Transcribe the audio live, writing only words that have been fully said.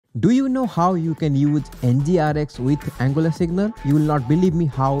Do you know how you can use NgRx with Angular Signal? You will not believe me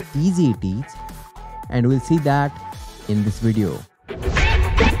how easy it is, and we'll see that in this video.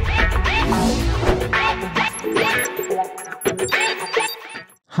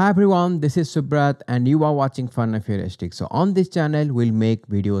 Hi everyone, this is Subrat and you are watching Fun and Futuristic. So on this channel, we'll make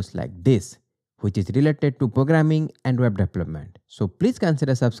videos like this, which is related to programming and web development. So please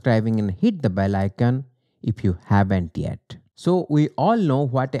consider subscribing and hit the bell icon if you haven't yet. So we all know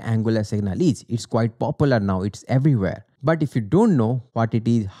what an Angular Signal is. It's quite popular now, it's everywhere. But if you don't know what it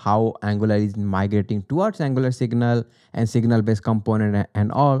is, how Angular is migrating towards Angular Signal and Signal-based component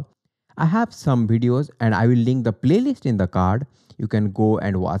and all, I have some videos and I will link the playlist in the card. You can go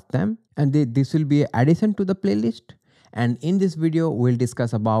and watch them, and this will be an addition to the playlist. And in this video, we'll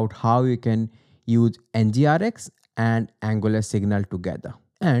discuss about how you can use NgRx and Angular Signal together.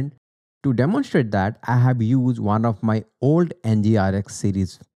 And to demonstrate that, I have used one of my old NgRx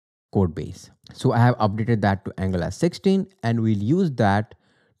series code base. So I have updated that to Angular 16 and we'll use that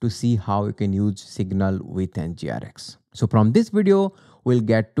to see how you can use Signal with NgRx. So from this video, we'll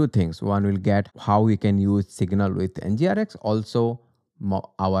get two things. One, will get how we can use Signal with NgRx. Also,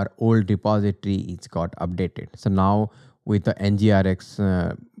 our old repository is got updated. So now with the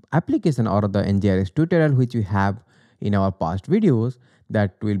NgRx application or the NgRx tutorial, which we have in our past videos,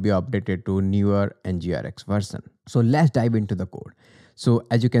 that will be updated to newer NgRx version. So let's dive into the code. So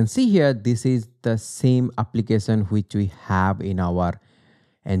as you can see here, this is the same application which we have in our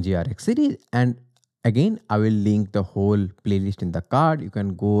NgRx series. And again, I will link the whole playlist in the card. You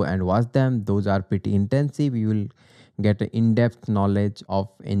can go and watch them. Those are pretty intensive. You will get an in-depth knowledge of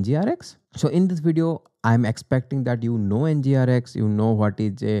NgRx. So in this video, I'm expecting that you know NgRx, you know what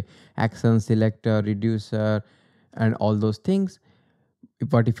is a action selector, reducer, and all those things.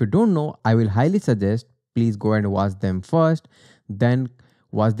 But if you don't know, I will highly suggest please go and watch them first, then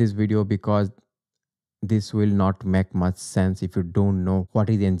watch this video, because this will not make much sense if you don't know what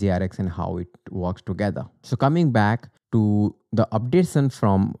is NgRx and how it works together. So coming back to the updation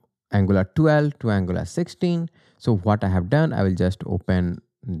from Angular 12 to Angular 16. So what I have done, I will just open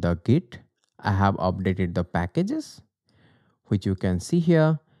the Git. I have updated the packages, which you can see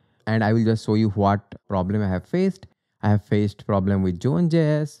here. And I will just show you what problem I have faced. I have faced problem with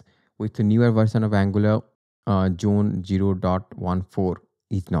Zone.js. With the newer version of Angular, Zone 0.14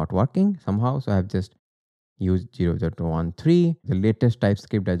 is not working somehow. So I have just used 0.13. The latest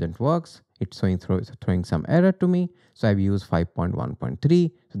TypeScript doesn't work. It's throwing some error to me. So I've used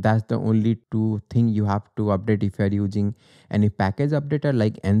 5.1.3. So that's the only two things you have to update if you're using any package updater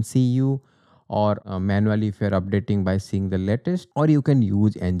like NCU, or manually if you're updating by seeing the latest, or you can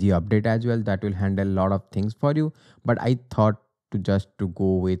use ng update as well. That will handle a lot of things for you. But I thought to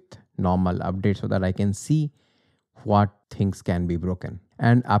go with normal update so that I can see what things can be broken.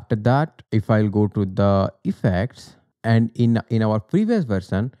 And after that, if I'll go to the effects, and in our previous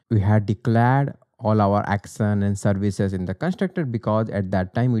version, we had declared all our action and services in the constructor, because at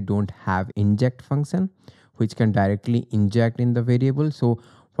that time we don't have inject function, which can directly inject in the variable. So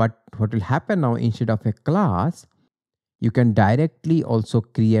what will happen now, instead of a class, you can directly also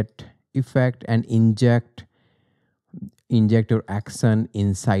create effect and inject your action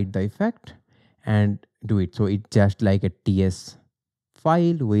inside the effect and do it. So it's just like a TS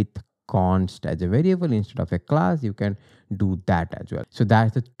file with const as a variable instead of a class. You can do that as well. So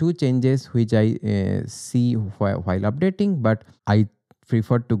that's the two changes which I see while updating, but I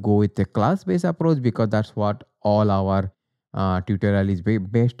prefer to go with a class-based approach because that's what all our tutorial is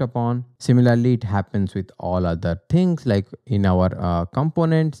based upon. Similarly, it happens with all other things, like in our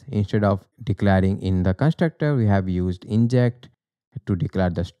components. Instead of declaring in the constructor, we have used inject to declare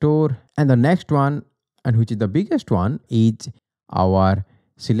the store. And the next one, and which is the biggest one, is our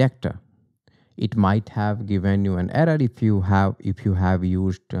selector. It might have given you an error if you have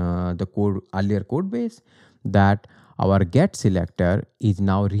used the earlier code base, that our get selector is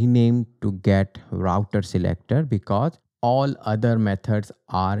now renamed to get router selector, because all other methods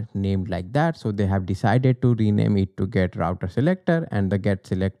are named like that. So they have decided to rename it to get router selector, and the get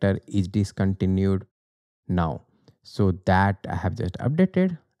selector is discontinued now. So that I have just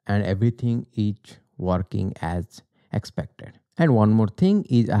updated, and everything is working as expected. And one more thing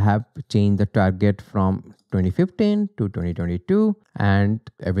is I have changed the target from 2015 to 2022, and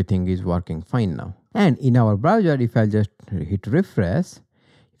everything is working fine now. And in our browser, if I just hit refresh,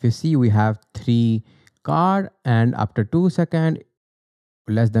 if you see, we have 3 card, and after 2 seconds,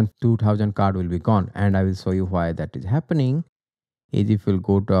 less than 2000 card will be gone. And I will show you why that is happening. Is if we'll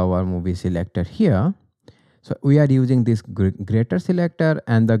go to our movie selector here. So we are using this greater selector,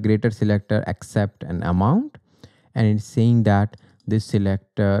 and the greater selector accept an amount, and it's saying that this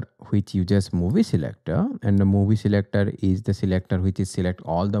selector which uses movie selector, and the movie selector is the selector which is select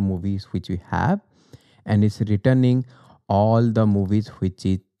all the movies which we have, and it's returning all the movies which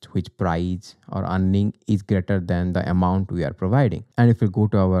price or earning is greater than the amount we are providing. And if we go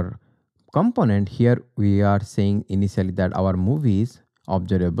to our component here, we are saying initially that our movie is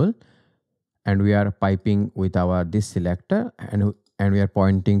observable, and we are piping with our this selector, and we are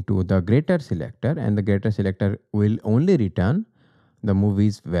pointing to the greater selector, and the greater selector will only return the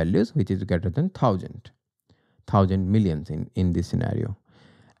movies values which is greater than 1000 millions in this scenario.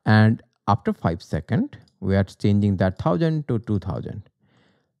 And after 5 seconds we are changing that 1000 to 2000.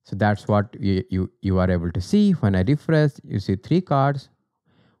 So that's what you are able to see. When I refresh, you see 3 cards.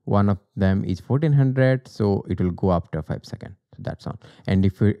 One of them is 1400, so it will go after 5 seconds. So that's all.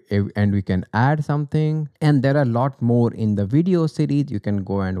 And and we can add something, and there are a lot more in the video series. You can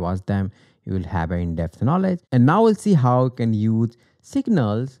go and watch them. You will have an in-depth knowledge. And now we'll see how you can use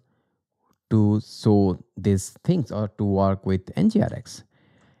signals to show these things or to work with NgRx.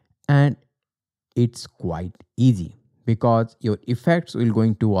 And it's quite easy because your effects will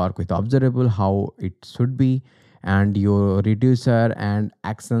going to work with observable how it should be, and your reducer and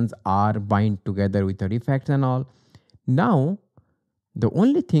actions are bind together with your effects and all. Now the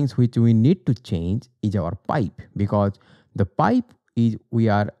only things which we need to change is our pipe, because the pipe is we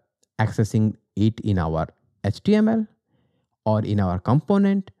are accessing it in our HTML or in our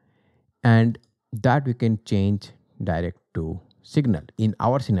component, and that we can change direct to signal. In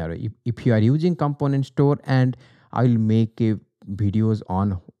our scenario, if you are using component store, and I will make videos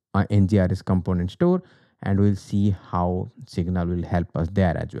on NgRx component store, and we'll see how signal will help us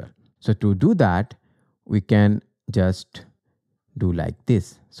there as well. So to do that, we can just do like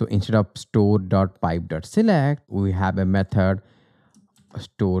this. So instead of store.pipe.select, we have a method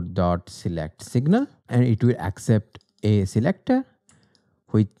store.select signal, and it will accept a selector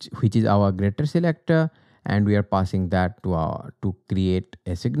which is our greater selector, and we are passing that to create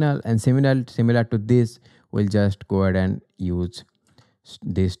a signal. And similar to this, we'll just go ahead and use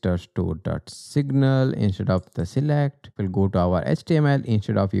this store.signal instead of the select. We'll go to our HTML.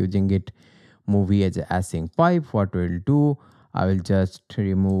 Instead of using it movie as a async pipe, what we'll do, I will just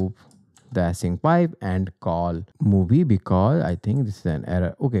remove the async pipe and call movie, because I think this is an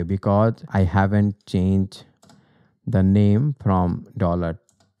error. Okay, because I haven't changed the name from dollar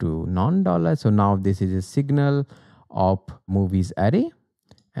to non-dollar. So now this is a signal of movies array.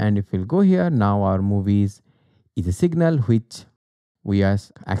 And if we'll go here, now our movies is a signal which we are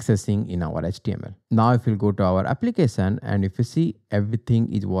accessing in our HTML. Now if we'll go to our application, and if you see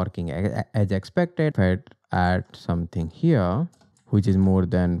everything is working as expected, if I add something here which is more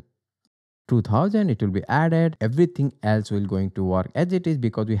than 2000, it will be added. Everything else will going to work as it is,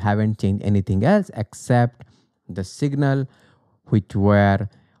 because we haven't changed anything else except the signal which were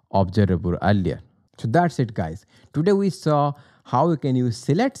observable earlier. So that's it, guys. Today we saw how you can use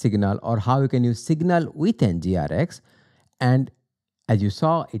select signal, or how you can use signal with NgRx. And as you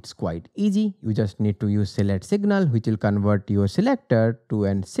saw, it's quite easy. You just need to use select signal, which will convert your selector to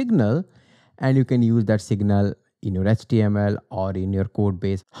a signal, and you can use that signal in your HTML or in your code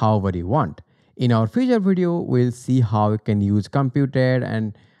base however you want. In our future video, we'll see how you can use computed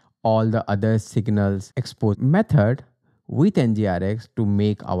and all the other signals expose method with NgRx to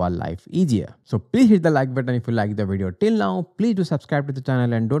make our life easier. So please hit the like button if you like the video till now. Please do subscribe to the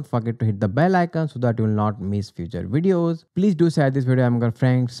channel, and don't forget to hit the bell icon so that you will not miss future videos. Please do share this video among your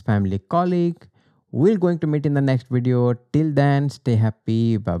friends, family, colleague. We're going to meet in the next video. Till then, stay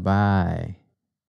happy. Bye bye.